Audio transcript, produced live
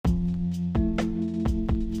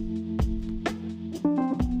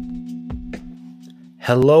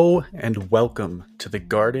Hello and welcome to the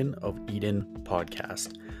Garden of Eden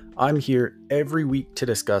podcast. I'm here every week to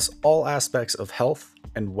discuss all aspects of health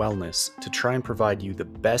and wellness to try and provide you the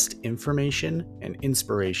best information and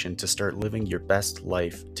inspiration to start living your best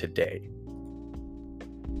life today.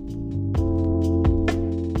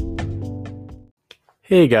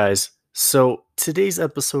 Hey guys, so today's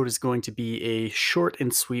episode is going to be a short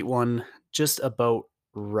and sweet one just about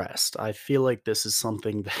rest. I feel like this is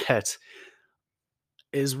something that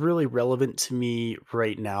is really relevant to me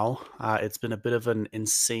right now. It's been a bit of an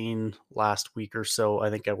insane last week or so. I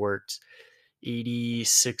think I worked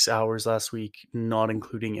 86 hours last week, not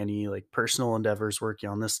including any like personal endeavors, working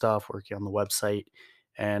on this stuff, working on the website.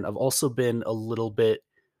 And I've also been a little bit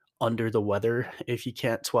under the weather, if you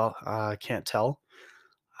can't tell.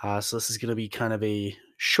 So this is going to be kind of a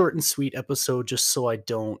short and sweet episode, just so I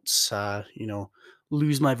don't,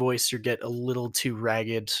 lose my voice or get a little too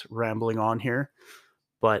ragged rambling on here.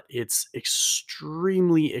 But it's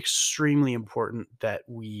extremely, extremely important that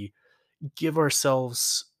we give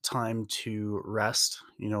ourselves time to rest.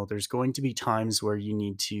 There's going to be times where you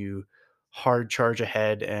need to hard charge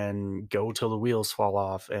ahead and go till the wheels fall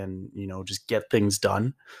off and, just get things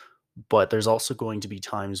done. But there's also going to be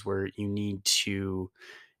times where you need to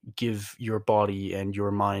give your body and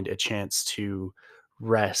your mind a chance to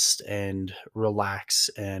rest and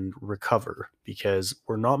relax and recover because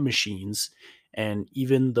we're not machines. And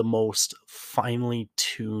even the most finely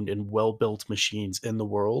tuned and well built machines in the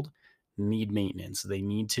world need maintenance. They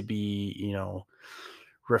need to be,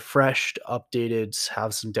 refreshed, updated,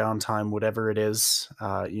 have some downtime, whatever it is.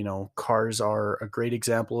 Cars are a great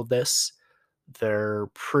example of this. They're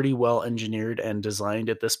pretty well engineered and designed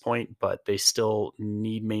at this point, but they still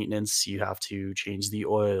need maintenance. You have to change the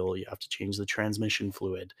oil, you have to change the transmission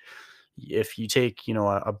fluid. If you take,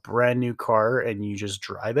 a brand new car and you just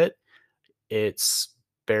drive it, it's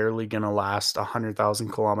barely going to last 100,000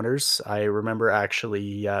 kilometers. I remember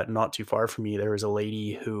actually not too far from me, there was a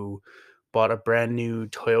lady who bought a brand new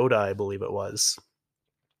Toyota, I believe it was,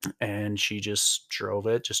 and she just drove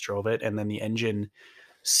it, and then the engine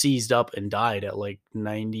seized up and died at like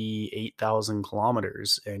 98,000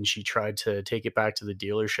 kilometers. And she tried to take it back to the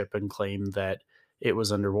dealership and claim that it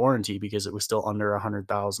was under warranty because it was still under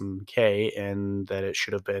 100,000 K and that it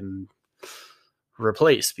should have been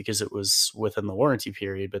replaced because it was within the warranty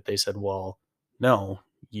period. But they said, well, no,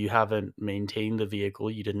 you haven't maintained the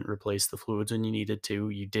vehicle. You didn't replace the fluids when you needed to.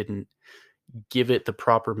 You didn't give it the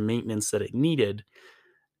proper maintenance that it needed.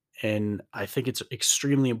 And I think it's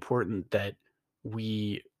extremely important that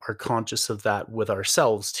we are conscious of that with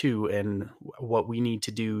ourselves too, and what we need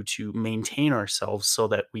to do to maintain ourselves so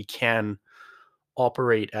that we can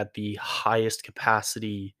operate at the highest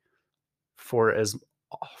capacity for as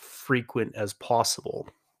frequent as possible.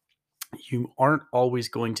 You aren't always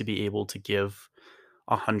going to be able to give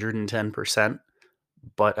 110%,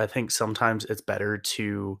 but I think sometimes it's better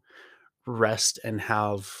to rest and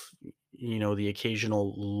have the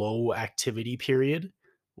occasional low activity period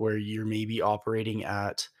where you're maybe operating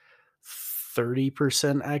at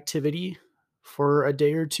 30% activity for a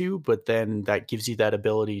day or two, but then that gives you that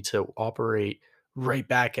ability to operate right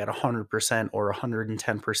back at 100% or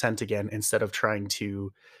 110% again, instead of trying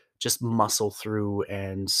to just muscle through.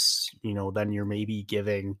 And then you're maybe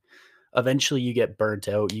giving, eventually you get burnt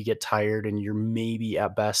out, you get tired, and you're maybe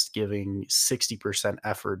at best giving 60%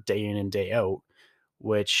 effort day in and day out,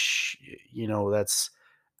 which, that's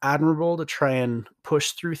admirable to try and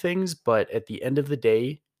push through things. But at the end of the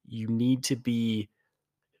day, you need to be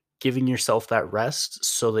giving yourself that rest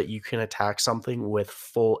so that you can attack something with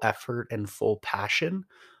full effort and full passion.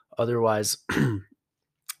 Otherwise,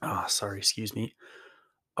 sorry, excuse me.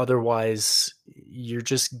 Otherwise, you're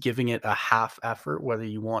just giving it a half effort, whether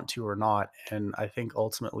you want to or not. And I think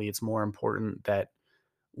ultimately it's more important that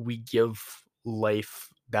we give life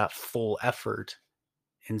that full effort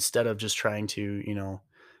instead of just trying to,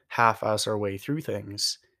 half ass our way through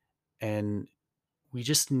things. And we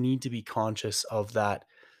just need to be conscious of that,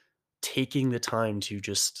 taking the time to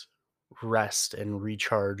just rest and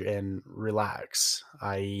recharge and relax.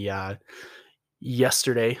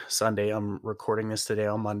 Yesterday, Sunday, I'm recording this today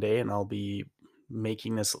on Monday, and I'll be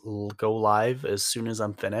making this go live as soon as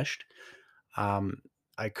I'm finished. Um,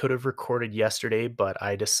 I could have recorded yesterday, but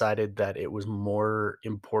I decided that it was more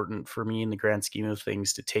important for me in the grand scheme of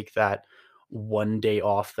things to take that one day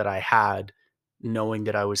off that I had, knowing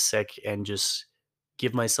that I was sick, and just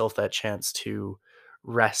give myself that chance to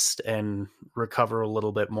rest and recover a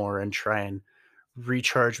little bit more and try and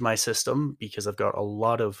recharge my system, because I've got a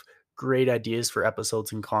lot of great ideas for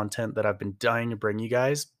episodes and content that I've been dying to bring you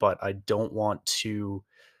guys, but I don't want to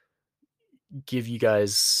give you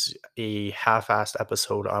guys a half-assed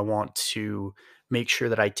episode. I want to make sure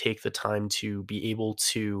that I take the time to be able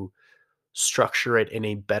to structure it in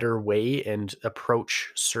a better way and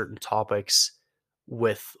approach certain topics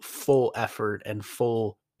with full effort and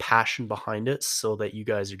full passion behind it so that you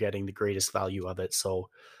guys are getting the greatest value of it. So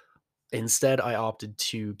instead, I opted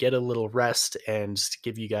to get a little rest and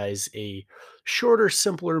give you guys a shorter,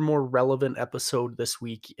 simpler, more relevant episode this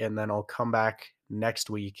week. And then I'll come back next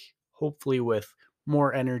week, hopefully with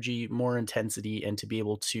more energy, more intensity, and to be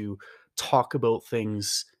able to talk about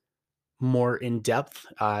things more in depth.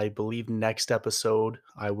 I believe next episode,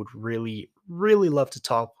 I would really, really love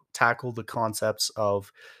to tackle the concepts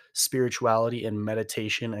of spirituality and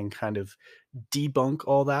meditation and kind of debunk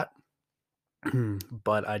all that.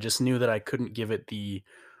 But I just knew that I couldn't give it the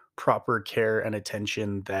proper care and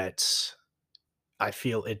attention that I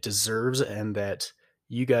feel it deserves and that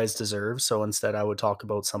you guys deserve. So instead, I would talk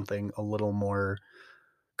about something a little more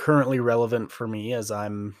currently relevant for me as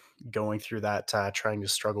I'm going through that, trying to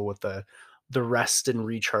struggle with the rest and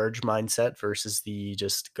recharge mindset versus the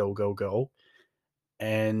just go go go.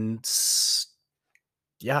 And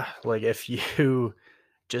yeah, like if you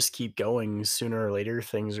just keep going, sooner or later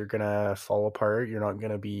things are gonna fall apart. You're not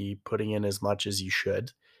gonna be putting in as much as you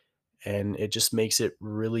should, and it just makes it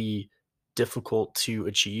really difficult to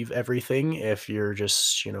achieve everything if you're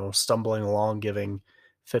just, stumbling along giving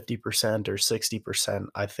 50% or 60%.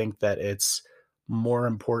 I think that it's more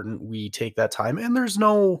important we take that time, and there's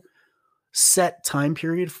no set time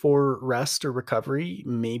period for rest or recovery.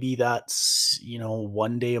 Maybe that's,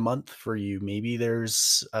 1 day a month for you. Maybe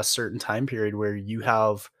there's a certain time period where you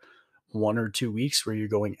have 1 or 2 weeks where you're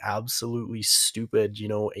going absolutely stupid,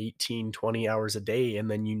 18, 20 hours a day, and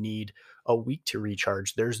then you need a week to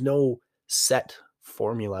recharge. There's no set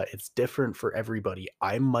formula. It's different for everybody.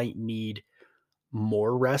 I might need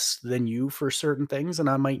more rest than you for certain things, and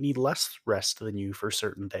I might need less rest than you for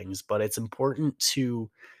certain things. But it's important to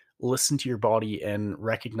listen to your body and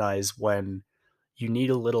recognize when you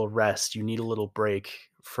need a little rest, you need a little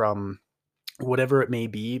break from whatever it may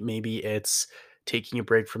be. Maybe it's taking a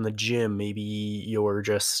break from the gym. Maybe you're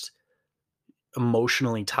just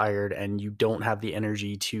emotionally tired and you don't have the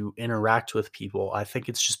energy to interact with people. I think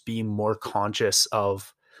it's just being more conscious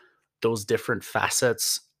of those different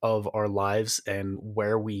facets of our lives and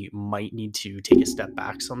where we might need to take a step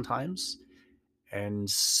back sometimes and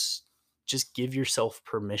just give yourself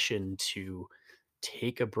permission to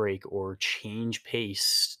take a break or change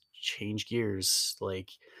pace, change gears. Like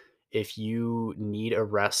if you need a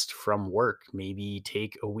rest from work, maybe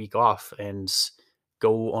take a week off and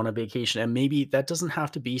go on a vacation. And maybe that doesn't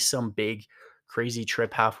have to be some big crazy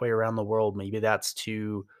trip halfway around the world. Maybe that's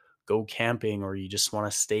to go camping, or you just want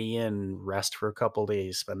to stay in, rest for a couple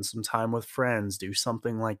days, spend some time with friends, do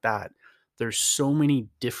something like that. There's so many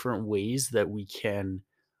different ways that we can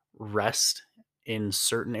rest in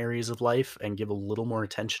certain areas of life and give a little more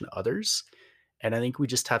attention to others. And I think we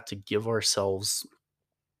just have to give ourselves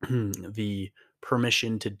the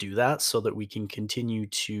permission to do that so that we can continue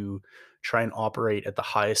to try and operate at the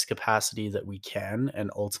highest capacity that we can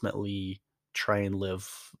and ultimately try and live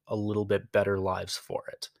a little bit better lives for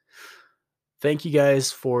it. Thank you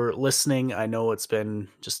guys for listening. I know it's been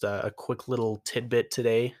just a quick little tidbit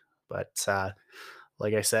today, but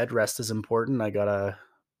like I said, rest is important. I gotta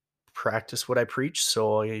practice what I preach,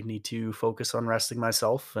 so I need to focus on resting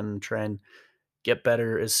myself and try and get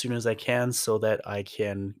better as soon as I can so that I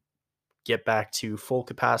can get back to full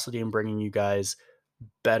capacity and bringing you guys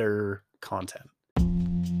better content.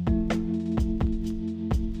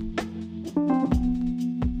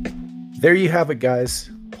 There you have it,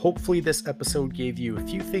 guys. Hopefully, this episode gave you a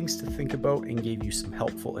few things to think about and gave you some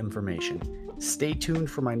helpful information. Stay tuned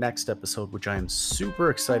for my next episode, which I am super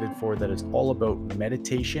excited for, that is all about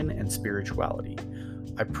meditation and spirituality.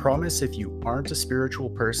 I promise if you aren't a spiritual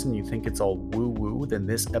person, you think it's all woo-woo, then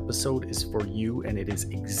this episode is for you and it is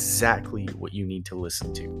exactly what you need to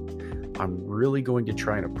listen to. I'm really going to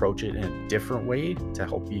try and approach it in a different way to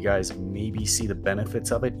help you guys maybe see the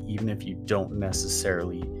benefits of it, even if you don't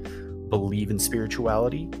necessarily believe in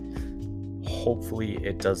spirituality. Hopefully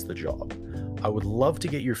it does the job. I would love to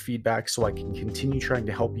get your feedback so I can continue trying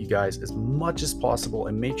to help you guys as much as possible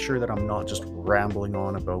and make sure that I'm not just rambling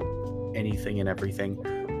on about anything and everything.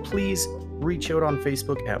 Please reach out on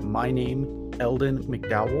Facebook at my name, Eldon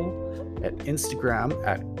McDowell, at Instagram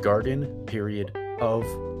at garden.of.edn,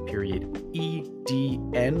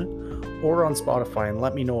 or on Spotify, and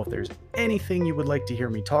let me know if there's anything you would like to hear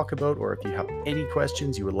me talk about, or if you have any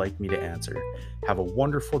questions you would like me to answer. Have a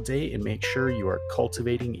wonderful day and make sure you are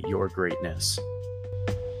cultivating your greatness.